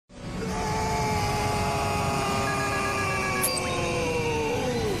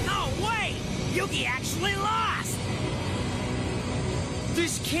Yugi actually lost!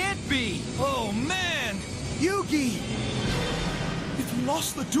 This can't be! Oh man! Yugi! If he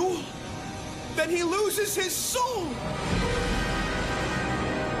lost the duel, then he loses his soul!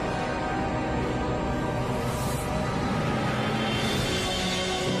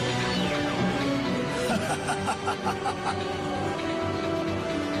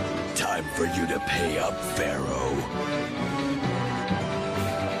 Time for you to pay up, Pharaoh.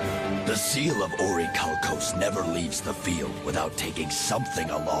 The seal of Kalkos never leaves the field without taking something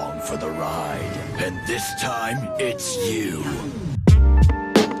along for the ride. And this time, it's you.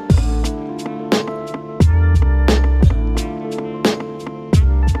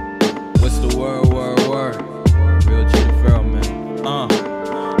 What's the word? Real G to Pharaoh, man.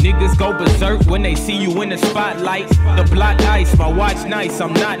 Niggas go berserk when they see you in the spotlight. The block ice, my watch nice,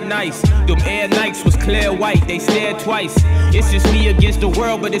 I'm not nice. Them air nights was clear white, they stared twice. It's just me against the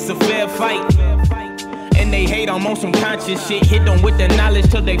world, but it's a fair fight. And they hate, I'm on some conscious shit. Hit them with the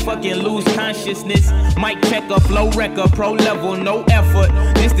knowledge till they fucking lose consciousness. Mic checker, flow wrecker, pro level, no effort.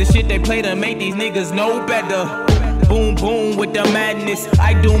 This the shit they play to make these niggas know better. Boom, boom with the madness.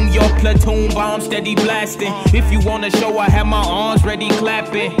 I doom your platoon, bomb steady blasting. If you wanna show, I have my arms ready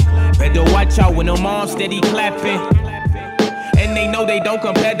clapping. Better watch out when them arms steady clapping. And they know they don't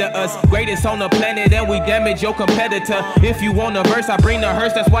compare to us. Greatest on the planet and we damage your competitor. If you want a verse, I bring the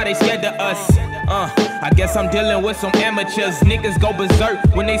hearse, that's why they scared of us. I guess I'm dealing with some amateurs. Niggas go berserk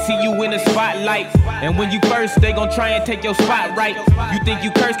when they see you in the spotlight. And when you first, they gon' try and take your spot right. You think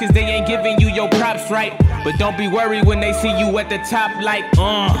you curse cause they ain't giving you your props right. But don't be worried when they see you at the top like,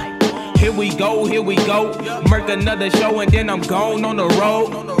 here we go. Murk another show and then I'm gone on the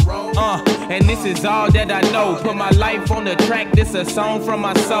road. And this is all that I know. Put my life on the track, this a song from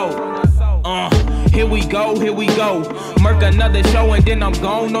my soul. Here we go. Murk another show and then I'm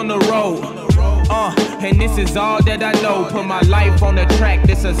gone on the road. And this is all that I know. Put my life on the track,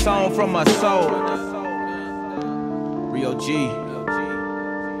 this a song from my soul. Real G.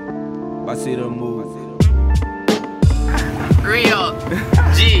 I see the move. Real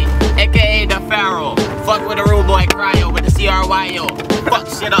G, aka the Pharaoh. Fuck with the rude boy Cryo with the CRYO. Fuck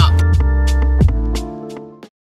shit up.